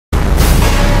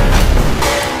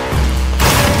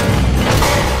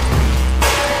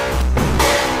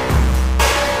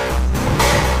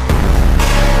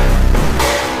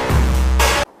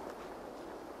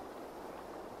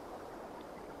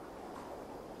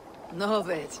Know of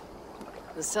it.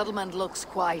 The settlement looks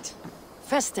quite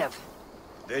festive.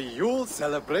 The Yule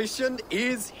celebration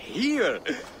is here!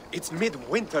 It's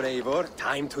midwinter, Eivor.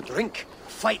 Time to drink,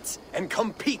 fight, and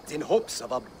compete in hopes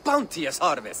of a bounteous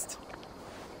harvest.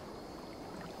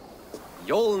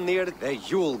 Yolnir, the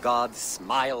Yule god,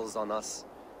 smiles on us.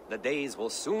 The days will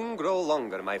soon grow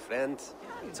longer, my friend.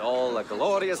 It's all a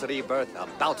glorious rebirth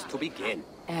about to begin.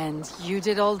 And you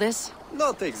did all this?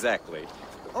 Not exactly.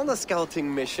 On a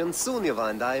scouting mission, Sunniva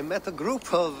and I met a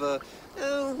group of,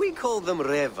 we call them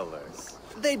revelers.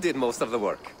 They did most of the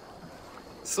work.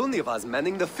 Sunniva's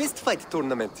manning the fistfight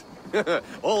tournament.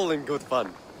 All in good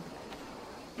fun.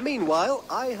 Meanwhile,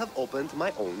 I have opened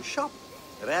my own shop.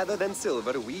 Rather than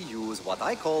silver, we use what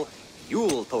I call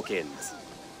Yule tokens.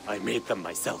 I made them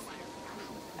myself.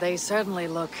 They certainly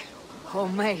look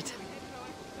homemade.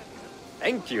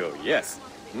 Thank you, yes.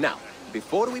 Now,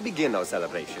 before we begin our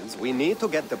celebrations, we need to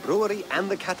get the brewery and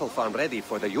the cattle farm ready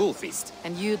for the Yule feast.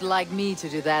 And you'd like me to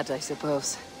do that, I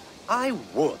suppose. I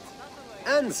would.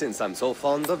 And since I'm so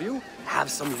fond of you, have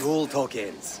some Yule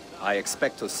tokens. I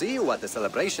expect to see you at the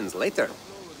celebrations later.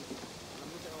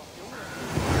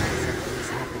 Something's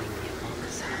happening on the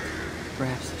side.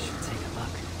 Perhaps I should take a look.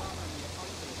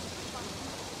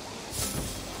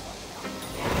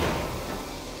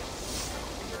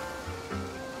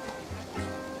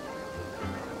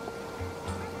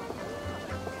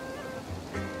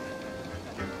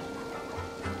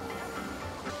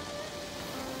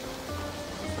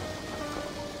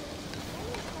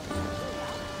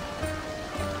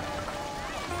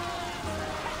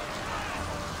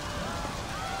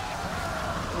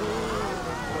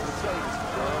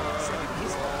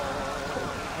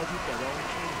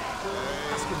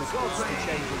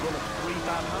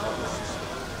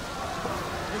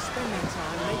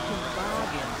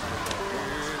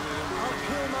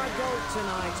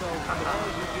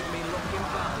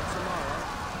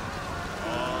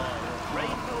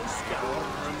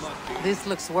 This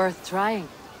looks worth trying.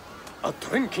 A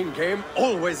drinking game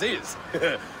always is.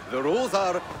 The rules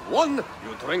are: 1, you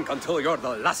drink until you're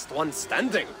the last one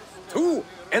standing. 2,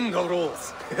 end the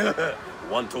rules.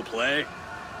 Want to play?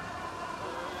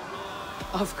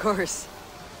 Of course.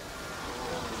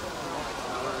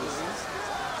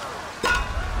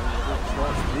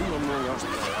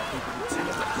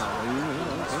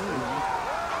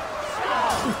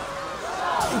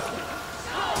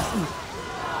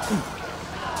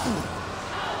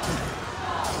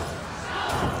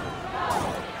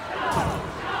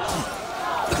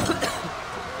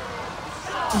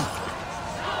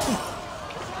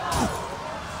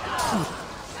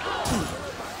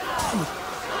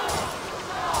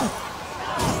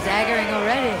 Staggering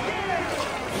already.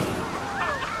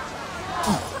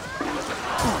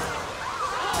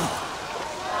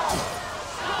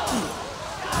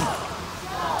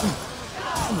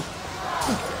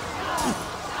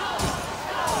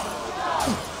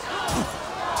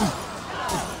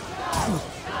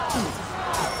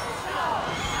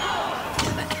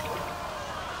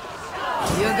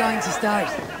 You're going to start.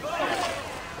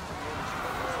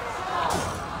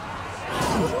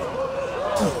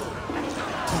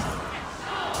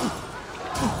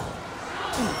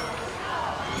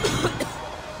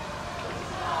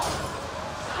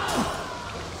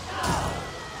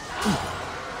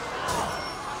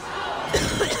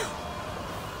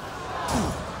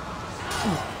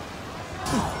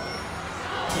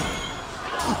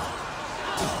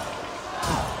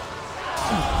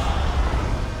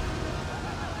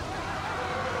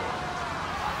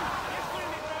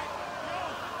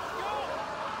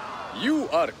 You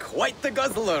are quite the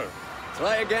guzzler.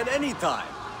 Try again anytime.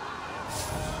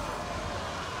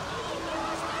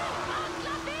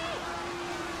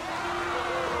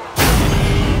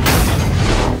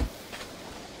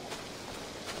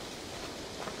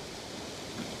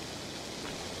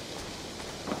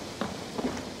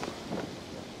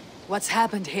 What's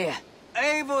happened here?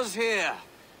 Eivor's here!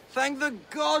 Thank the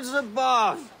gods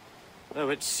above! Though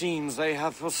it seems they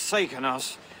have forsaken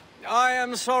us. I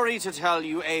am sorry to tell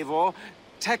you, Eivor,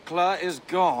 Tekla is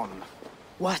gone.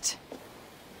 What?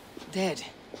 Dead?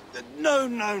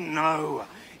 No.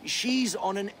 She's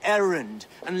on an errand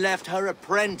and left her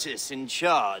apprentice in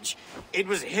charge. It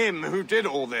was him who did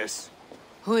all this.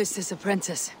 Who is this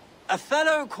apprentice? A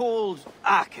fellow called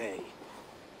Ake.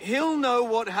 He'll know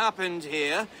what happened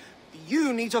here.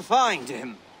 You need to find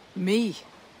him. Me?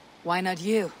 Why not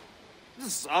you?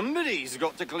 Somebody's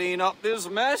got to clean up this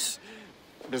mess.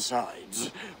 Besides,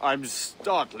 I'm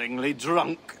startlingly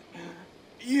drunk.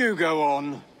 You go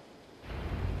on.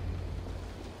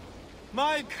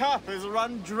 My cup has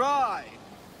run dry.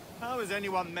 How is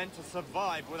anyone meant to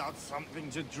survive without something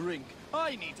to drink?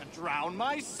 I need to drown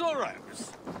my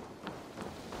sorrows.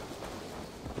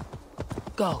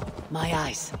 Go, my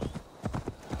eyes.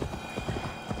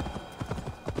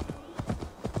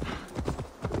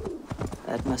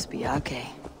 That must be Ake.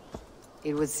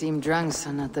 It would seem drunks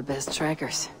are not the best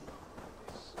trackers.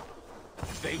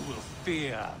 They will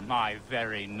fear my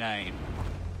very name.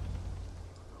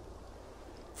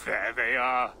 There they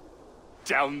are.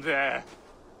 Down there.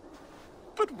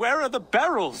 But where are the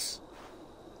barrels?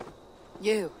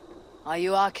 You. Are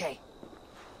you Ake?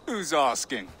 Who's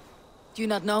asking? Do you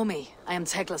not know me? I am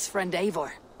Tekla's friend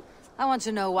Eivor. I want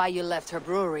to know why you left her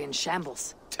brewery in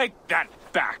shambles. Take that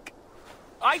back.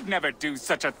 I'd never do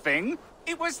such a thing.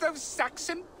 It was those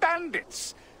Saxon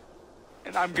bandits.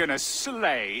 And I'm gonna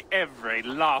slay every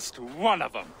last one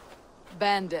of them.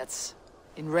 Bandits.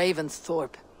 In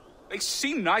Ravensthorpe. They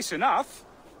seem nice enough.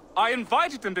 I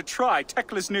invited them to try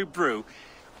Tekla's new brew.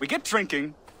 We get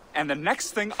drinking, and the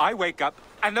next thing I wake up,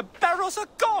 and the barrels are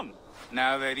gone.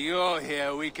 Now that you're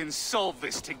here, we can solve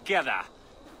this together.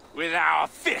 With our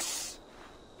fists.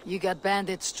 You got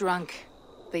bandits drunk.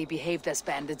 They behaved as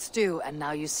bandits do, and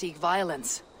now you seek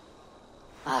violence.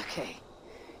 Okay.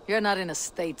 You're not in a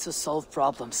state to solve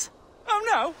problems. Oh,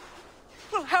 no?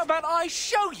 Well, how about I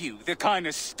show you the kind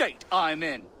of state I'm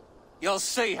in? You'll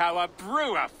see how a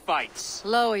brewer fights.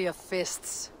 Lower your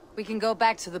fists. We can go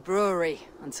back to the brewery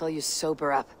until you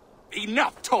sober up.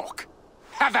 Enough talk.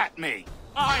 Have at me.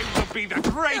 I will be the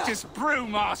greatest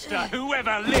brewmaster who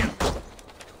ever lived.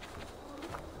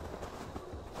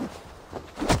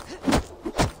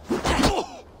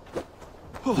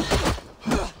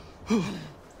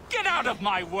 Get out of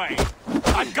my way!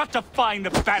 I've got to find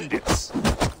the bandits!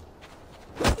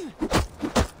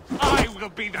 I will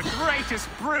be the greatest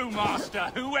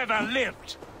brewmaster who ever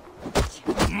lived!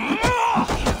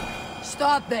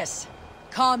 Stop this!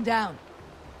 Calm down.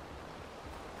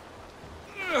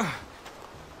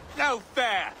 No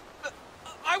fair!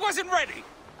 I wasn't ready!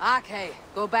 Okay,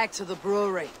 go back to the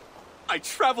brewery. I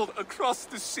traveled across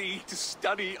the sea to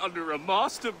study under a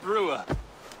master brewer.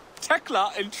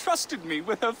 Tekla entrusted me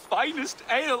with her finest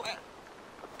ale,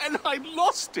 and I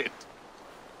lost it.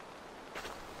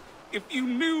 If you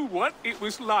knew what it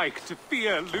was like to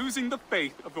fear losing the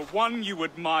faith of the one you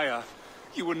admire,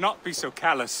 you would not be so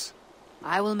callous.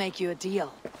 I will make you a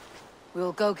deal.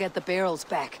 We'll go get the barrels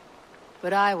back.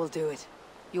 But I will do it.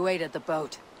 You wait at the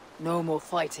boat. No more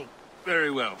fighting. Very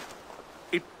well.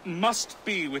 It must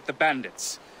be with the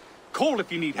bandits. Call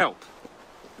if you need help.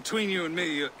 Between you and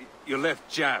me, your left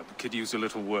jab could use a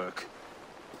little work.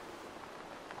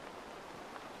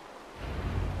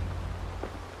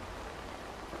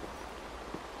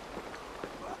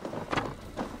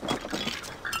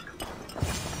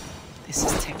 This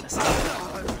is Tekla's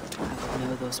house. I would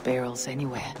know those barrels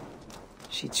anywhere.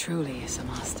 She truly is a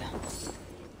master.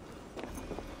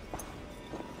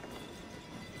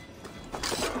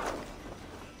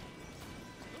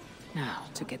 Now,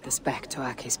 to get this back to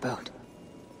Ake's boat.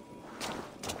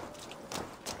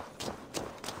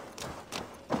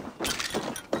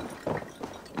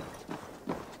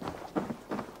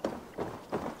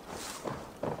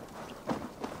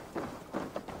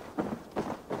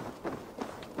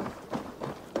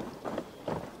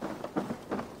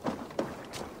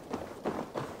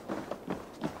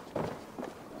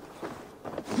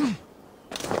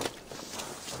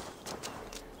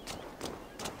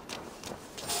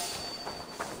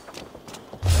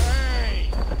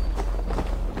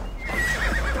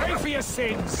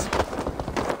 Sins.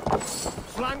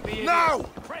 Flank the No!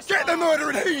 Get the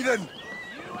murdering heathen!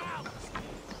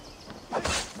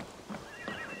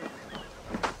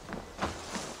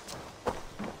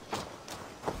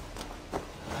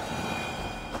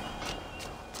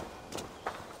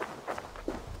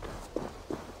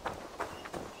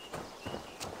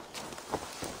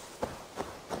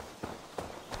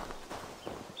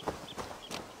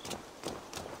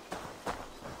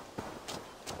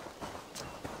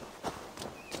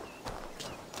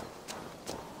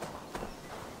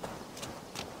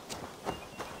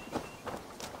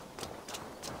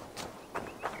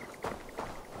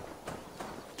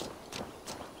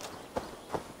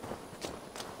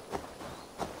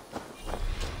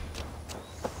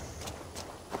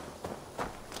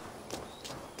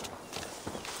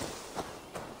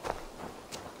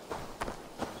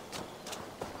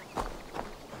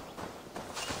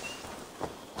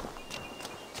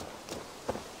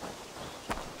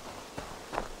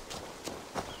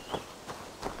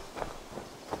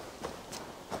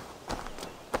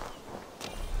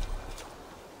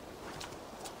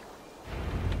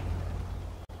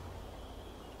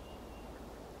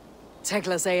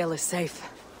 Tekla's ale is safe.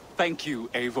 Thank you,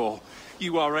 Eivor.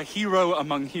 You are a hero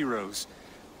among heroes.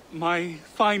 My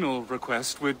final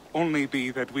request would only be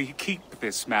that we keep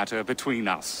this matter between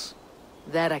us.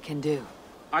 That I can do.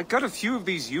 I got a few of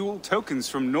these Yule tokens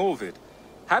from Norvid.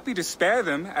 Happy to spare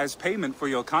them as payment for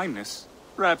your kindness.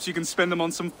 Perhaps you can spend them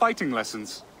on some fighting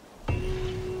lessons.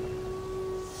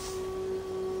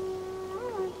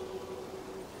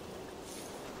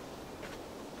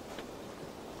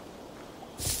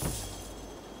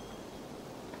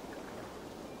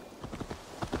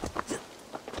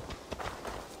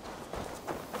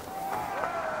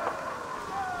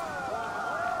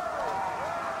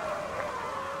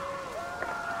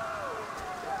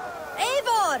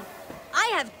 Eivor! I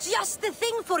have just the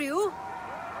thing for you!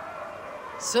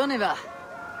 Sunniva,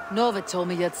 Norvid told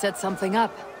me you'd set something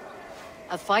up.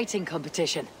 A fighting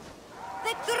competition.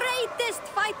 The greatest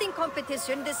fighting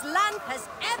competition this land has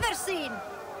ever seen!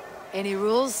 Any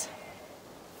rules?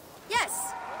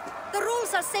 Yes, the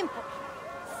rules are simple.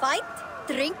 Fight,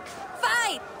 drink,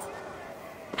 fight!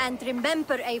 And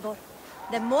remember, Eivor,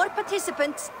 the more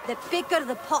participants, the bigger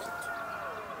the pot.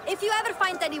 If you ever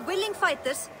find any willing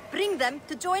fighters, bring them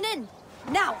to join in.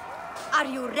 Now, are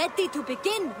you ready to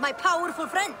begin, my powerful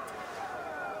friend?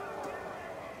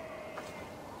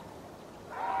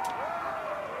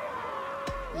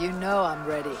 You know I'm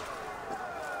ready.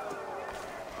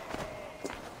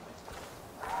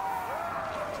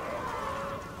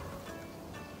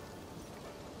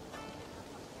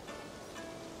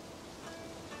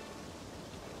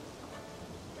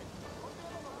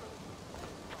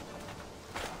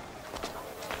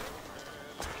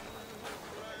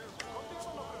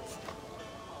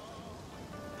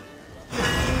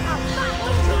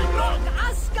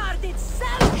 Asgard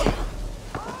itself!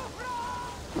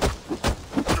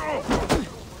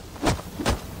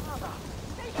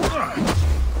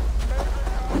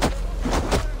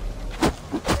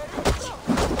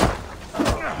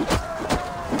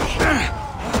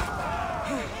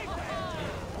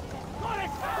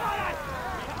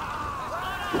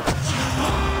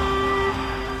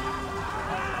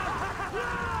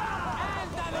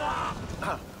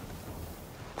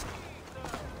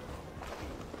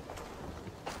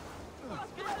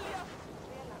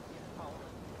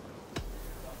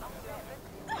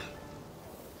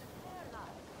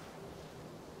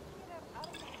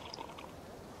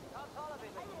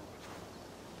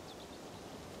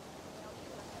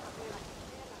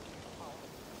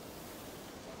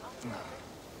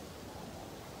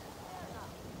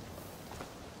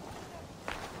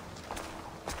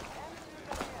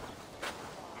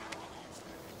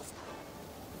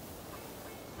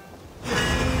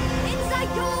 It's a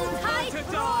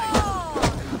Yuletide brawl!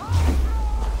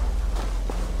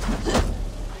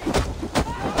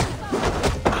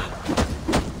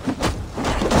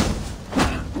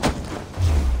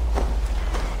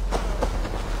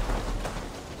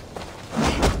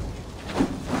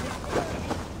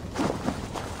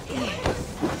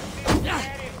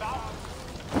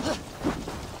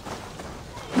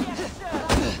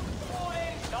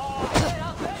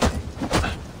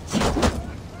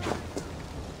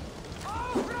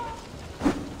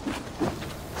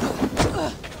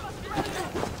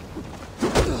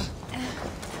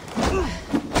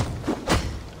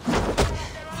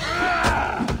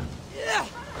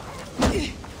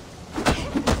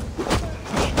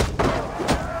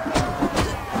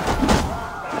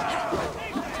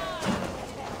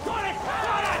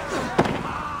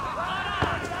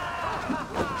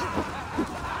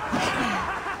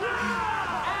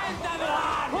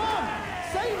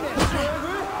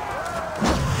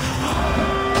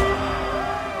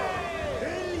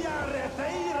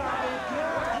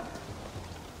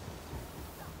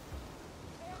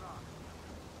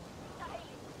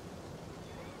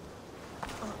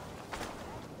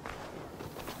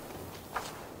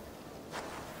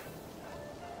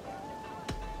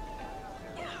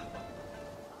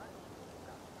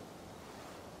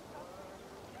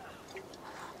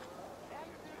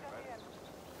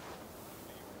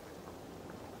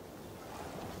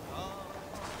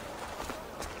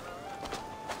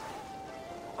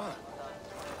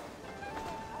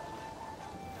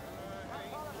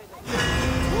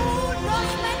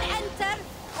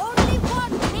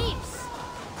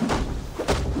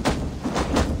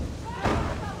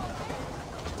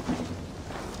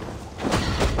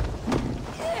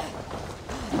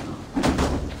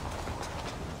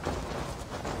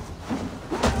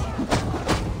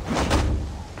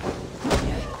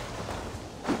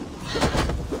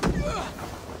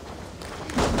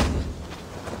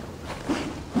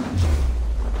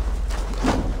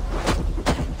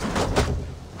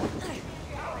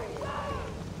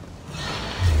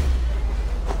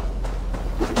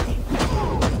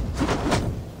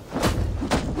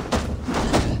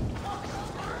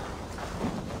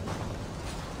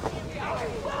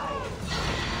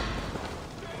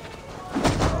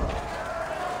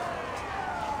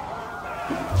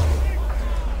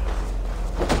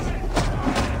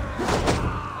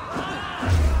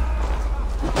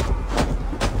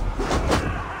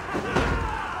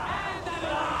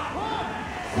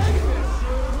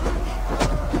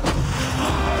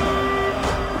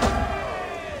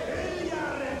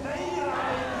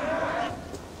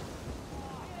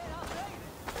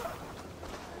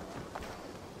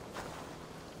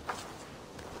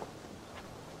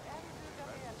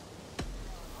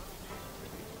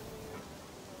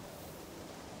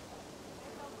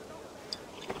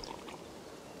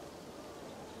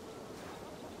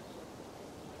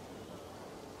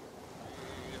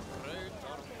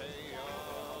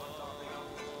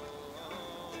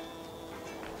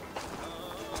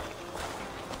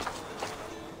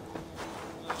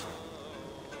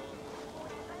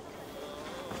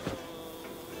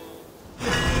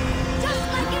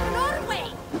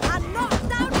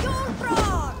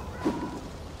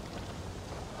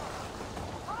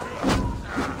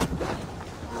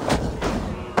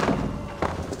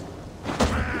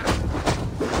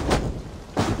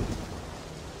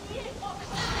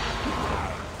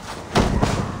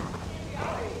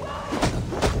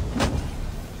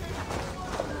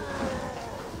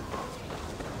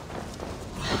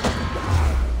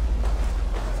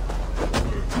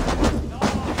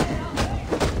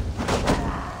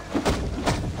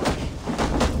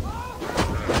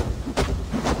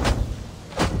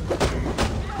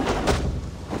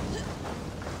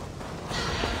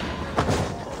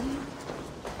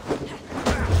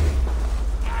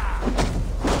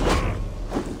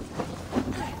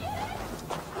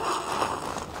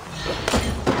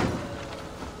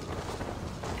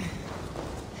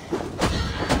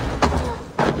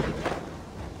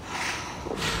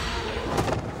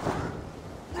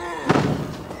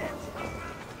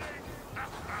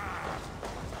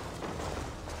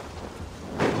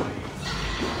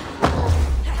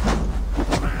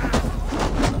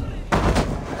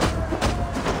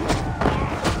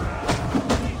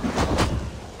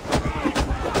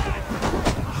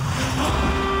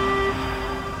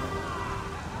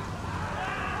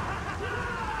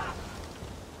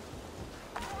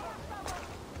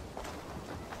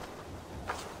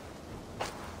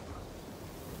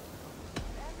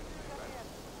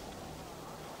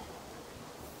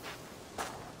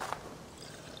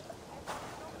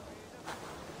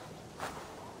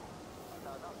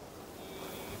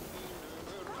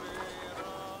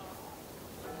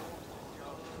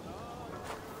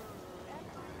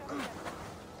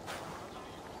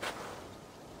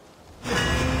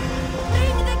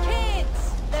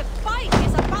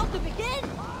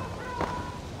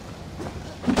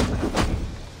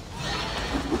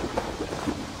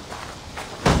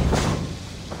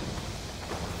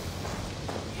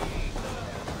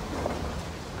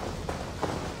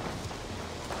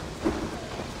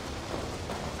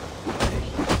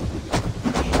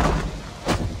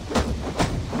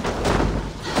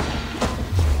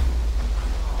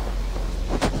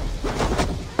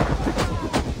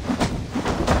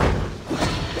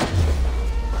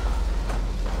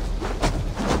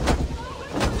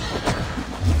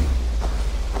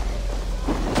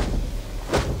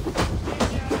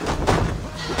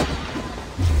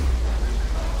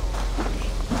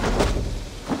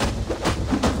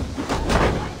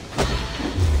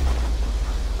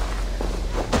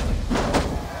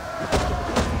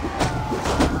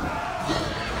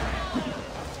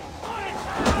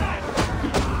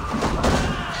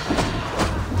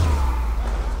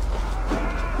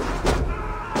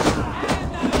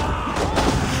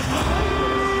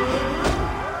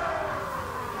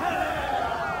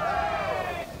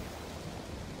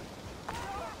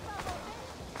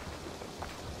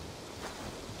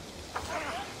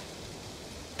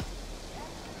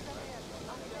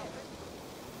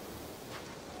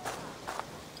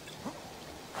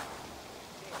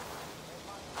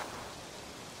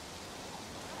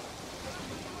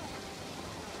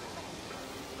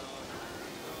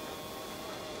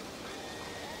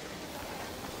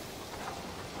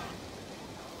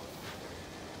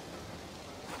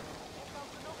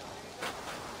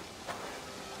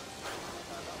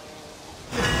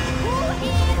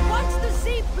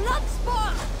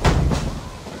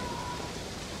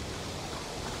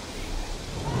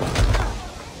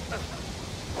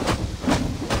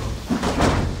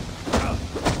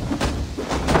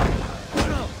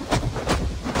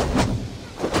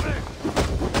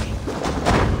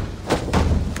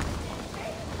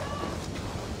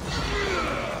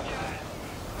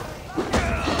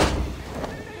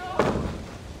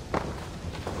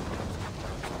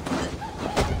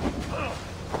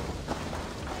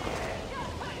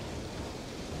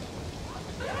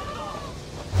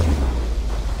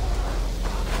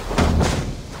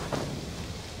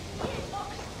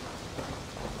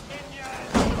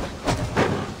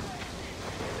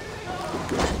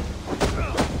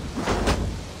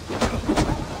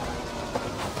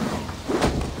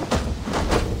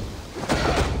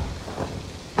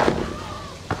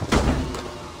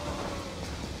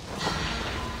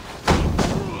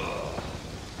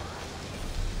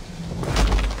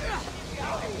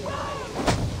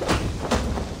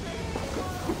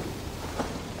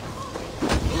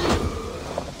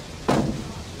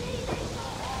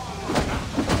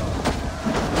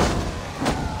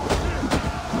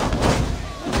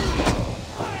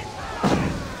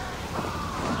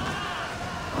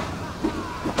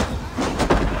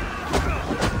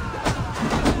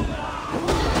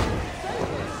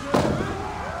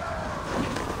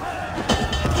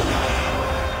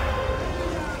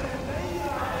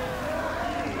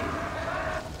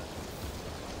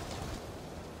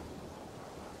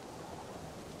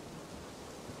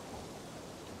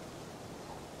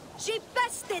 She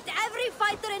bested every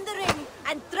fighter in the ring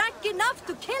and drank enough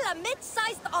to kill a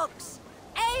mid-sized ox.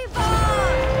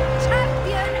 Eivor!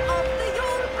 Champion of the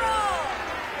Yule Brawl!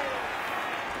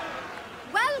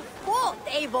 Well fought,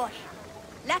 Eivor.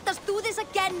 Let us do this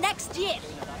again next year.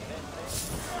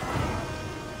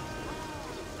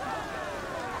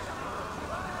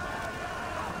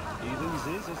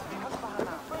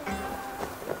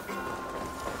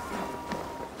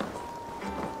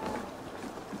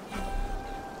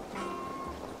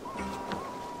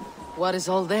 What is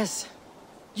all this?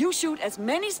 You shoot as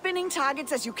many spinning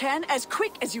targets as you can, as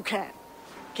quick as you can.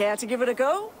 Care to give it a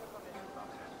go?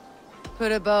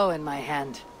 Put a bow in my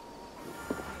hand.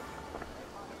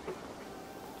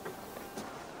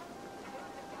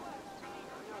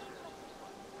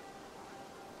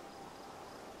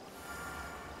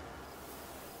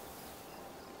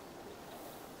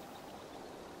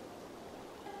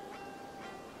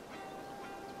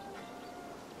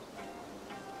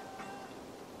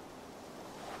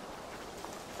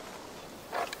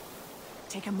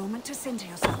 Take a moment to center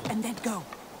yourself, and then go.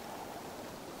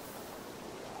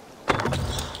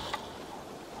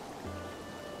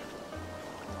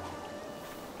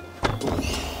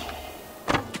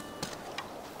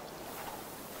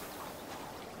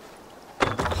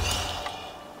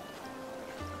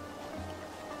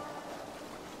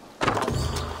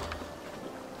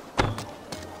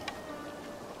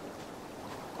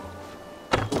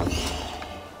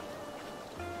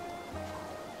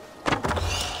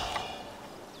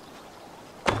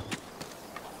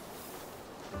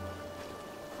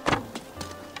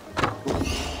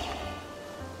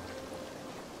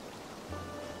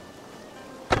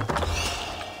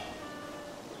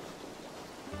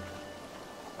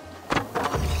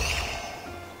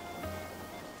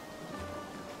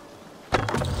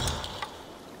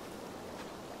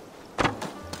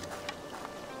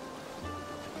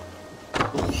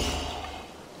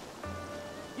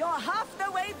 You're half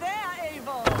the way there,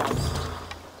 Eivor!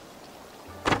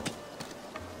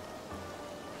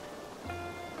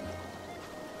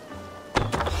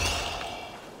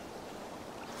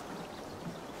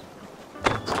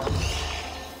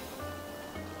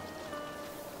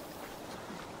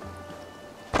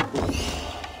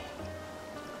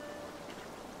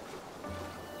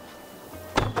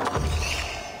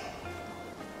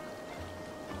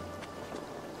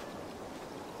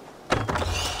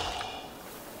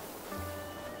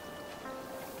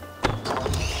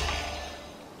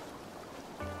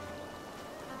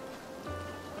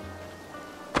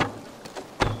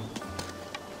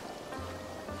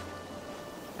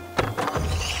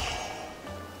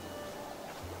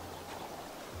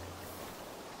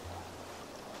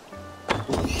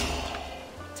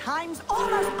 Time's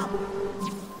almost up.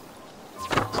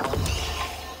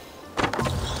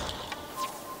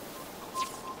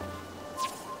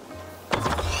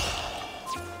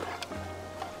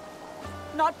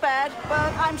 Not bad,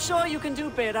 but I'm sure you can do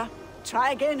better.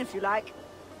 Try again if you like.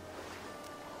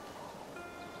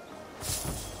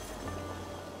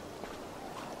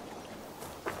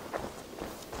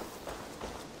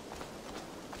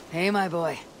 Hey, my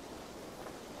boy.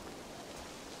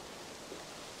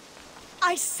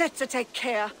 I said to take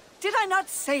care. Did I not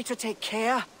say to take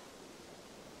care?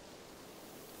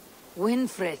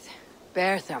 Winfried,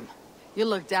 Bertham, you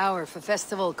look dour for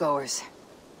festival goers.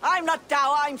 I'm not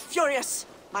dour, I'm furious.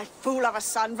 My fool of a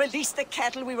son released the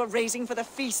cattle we were raising for the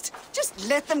feast. Just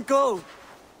let them go.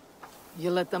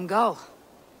 You let them go?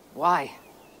 Why?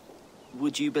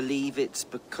 Would you believe it's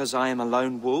because I am a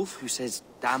lone wolf who says,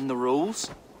 damn the rules?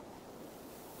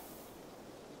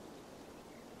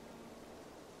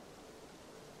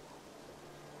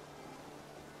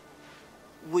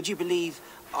 Would you believe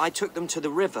I took them to the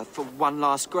river for one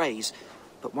last graze,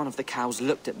 but one of the cows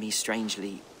looked at me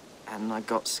strangely, and I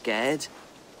got scared?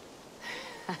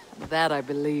 That I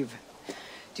believe.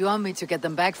 Do you want me to get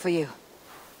them back for you?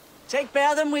 Take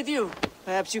Bertham with you.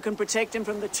 Perhaps you can protect him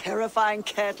from the terrifying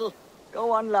cattle.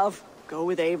 Go on, love. Go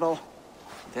with Eivor.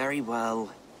 Very well.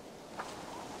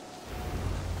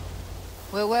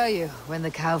 Where were you when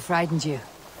the cow frightened you?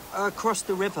 Across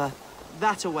the river.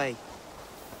 That away.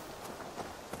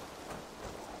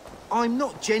 I'm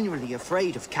not genuinely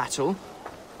afraid of cattle,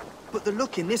 but the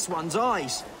look in this one's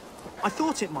eyes, I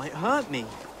thought it might hurt me.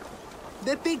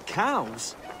 They're big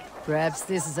cows. Perhaps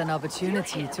this is an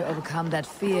opportunity to overcome that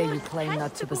fear you claim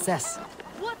not to possess.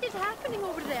 What is happening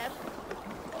over there?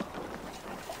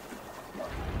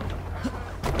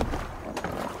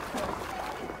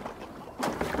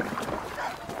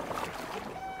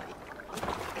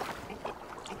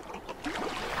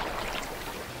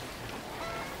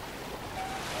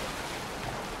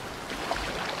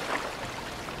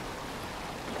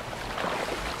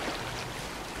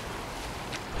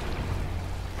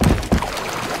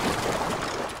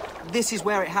 this is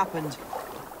where it happened.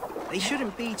 They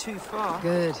shouldn't be too far.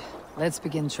 Good. Let's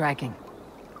begin tracking.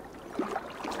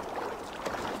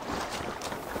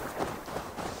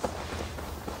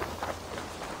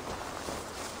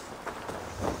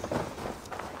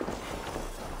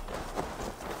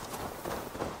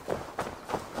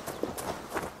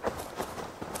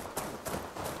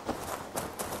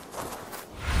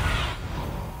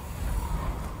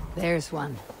 There's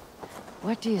one.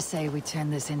 What do you say we turn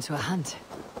this into a hunt?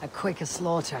 A quicker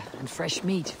slaughter and fresh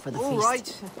meat for the feast. All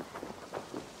right.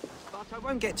 But I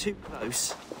won't get too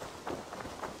close.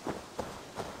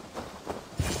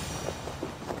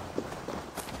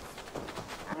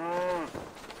 All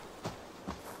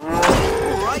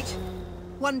right.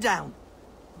 One down.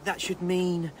 That should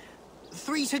mean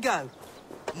 3 to go.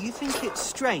 You think it's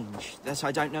strange that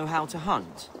I don't know how to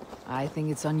hunt? I think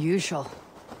it's unusual.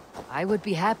 I would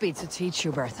be happy to teach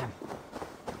you, Bertram.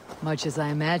 Much as I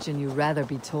imagine you'd rather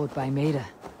be taught by Maida.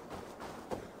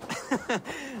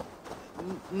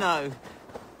 No.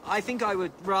 I think I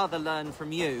would rather learn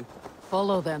from you.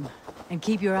 Follow them, and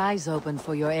keep your eyes open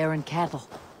for your errant cattle.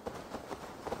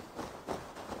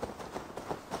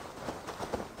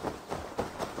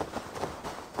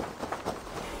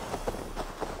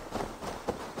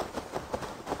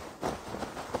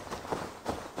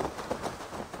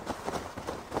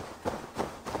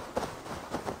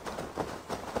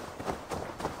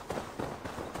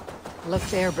 Look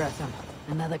there, Bertram.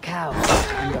 Another cow.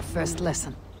 And your first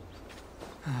lesson.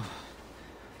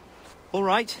 All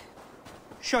right.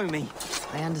 Show me.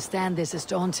 I understand this is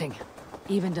daunting.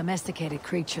 Even domesticated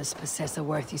creatures possess a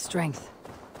worthy strength.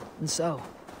 And so,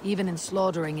 even in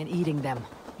slaughtering and eating them,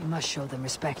 you must show them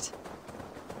respect.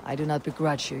 I do not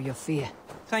begrudge you your fear.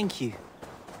 Thank you.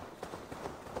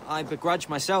 I begrudge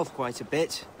myself quite a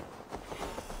bit.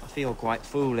 I feel quite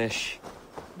foolish.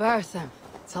 Bertram,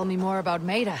 tell me more about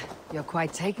Maida. You're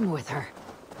quite taken with her.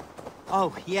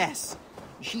 Oh, yes.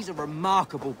 She's a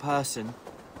remarkable person.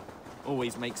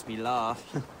 Always makes me laugh.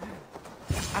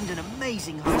 And an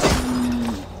amazing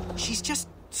hunter. She's just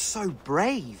so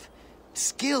brave,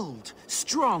 skilled,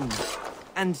 strong,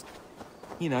 and,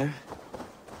 you know,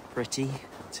 pretty,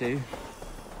 too.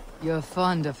 You're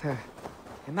fond of her.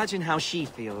 Imagine how she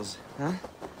feels, huh?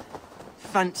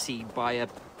 Fancied by a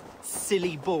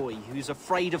silly boy who's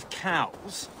afraid of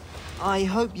cows. I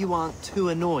hope you aren't too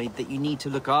annoyed that you need to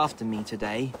look after me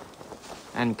today.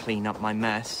 And clean up my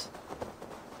mess.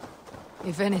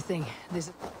 If anything,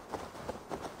 this...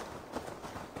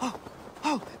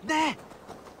 Oh, there!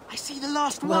 I see the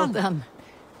last Well one! done.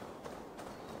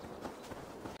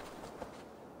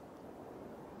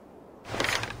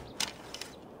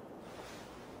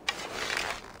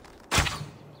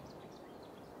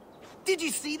 Did you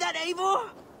see that, Eivor?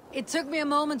 It took me a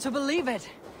moment to believe it.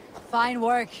 Fine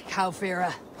work,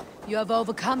 Cowfira. You have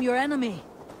overcome your enemy.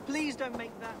 Please don't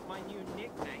make that my new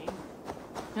nickname.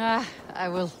 Ah, I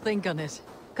will think on it.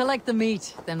 Collect the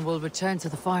meat, then we'll return to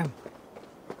the farm.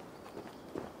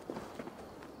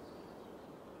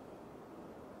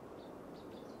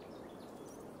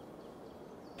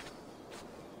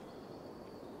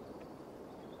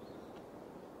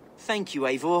 Thank you,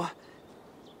 Eivor.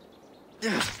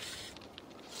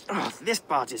 Oh, this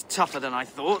part is tougher than I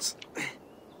thought.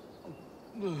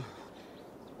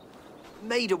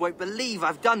 Maida won't believe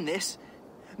I've done this.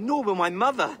 Nor will my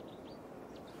mother.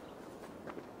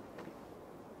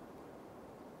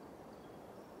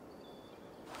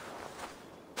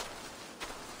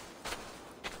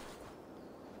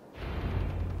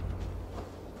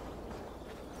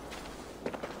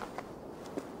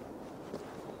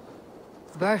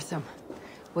 Bertram,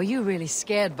 were you really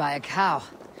scared by a cow?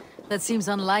 That seems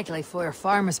unlikely for a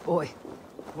farmer's boy.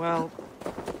 Well,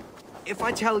 if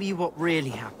I tell you what really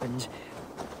happened,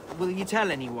 will you tell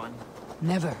anyone?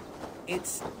 Never.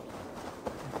 It's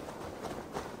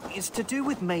to do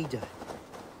with Maida.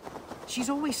 She's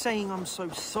always saying I'm so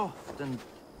soft and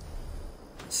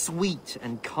sweet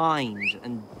and kind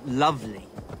and lovely.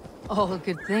 All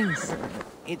good things.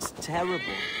 It's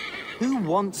terrible. Who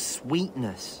wants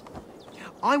sweetness?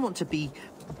 I want to be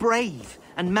brave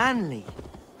and manly.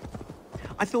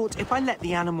 I thought if I let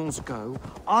the animals go,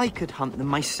 I could hunt them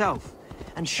myself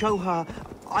and show her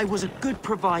I was a good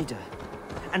provider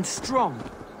and strong.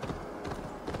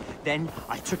 Then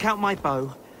I took out my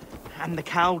bow, and the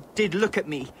cow did look at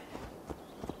me.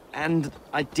 And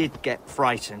I did get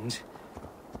frightened.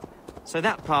 So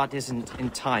that part isn't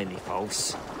entirely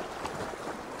false.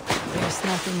 There's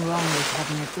nothing wrong with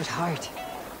having a good heart.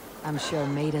 I'm sure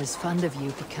Maida is fond of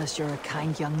you because you're a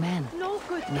kind young man. No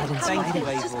good. Not in Thank spite you, of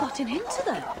it. Just Eivor. gotten into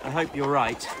them. I hope you're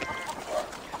right.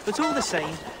 But all the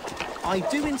same, I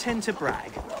do intend to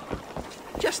brag.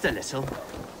 Just a little.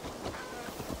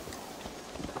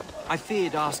 I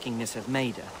feared asking this of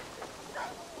Maida.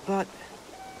 But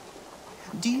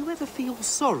do you ever feel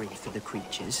sorry for the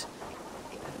creatures?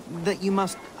 That you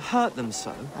must hurt them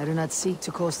so? I do not seek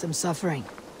to cause them suffering.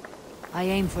 I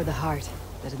aim for the heart,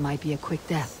 that it might be a quick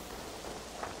death.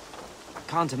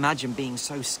 Can't imagine being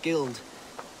so skilled.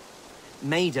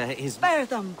 Maida is... Spare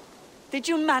them! Did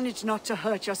you manage not to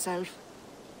hurt yourself?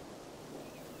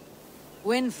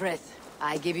 Winfrith,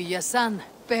 I give you your son,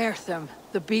 Bertham,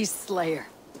 the Beast Slayer.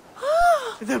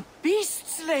 The Beast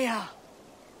Slayer!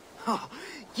 Oh,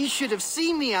 you should have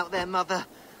seen me out there, Mother.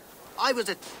 I was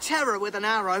a terror with an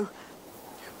arrow.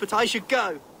 But I should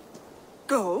go.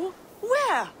 Go?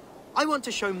 Where? I want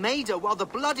to show Maida while the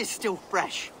blood is still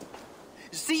fresh.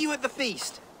 See you at the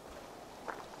feast.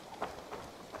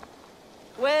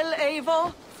 Well,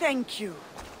 Eivor, thank you.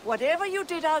 Whatever you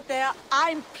did out there,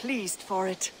 I'm pleased for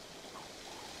it.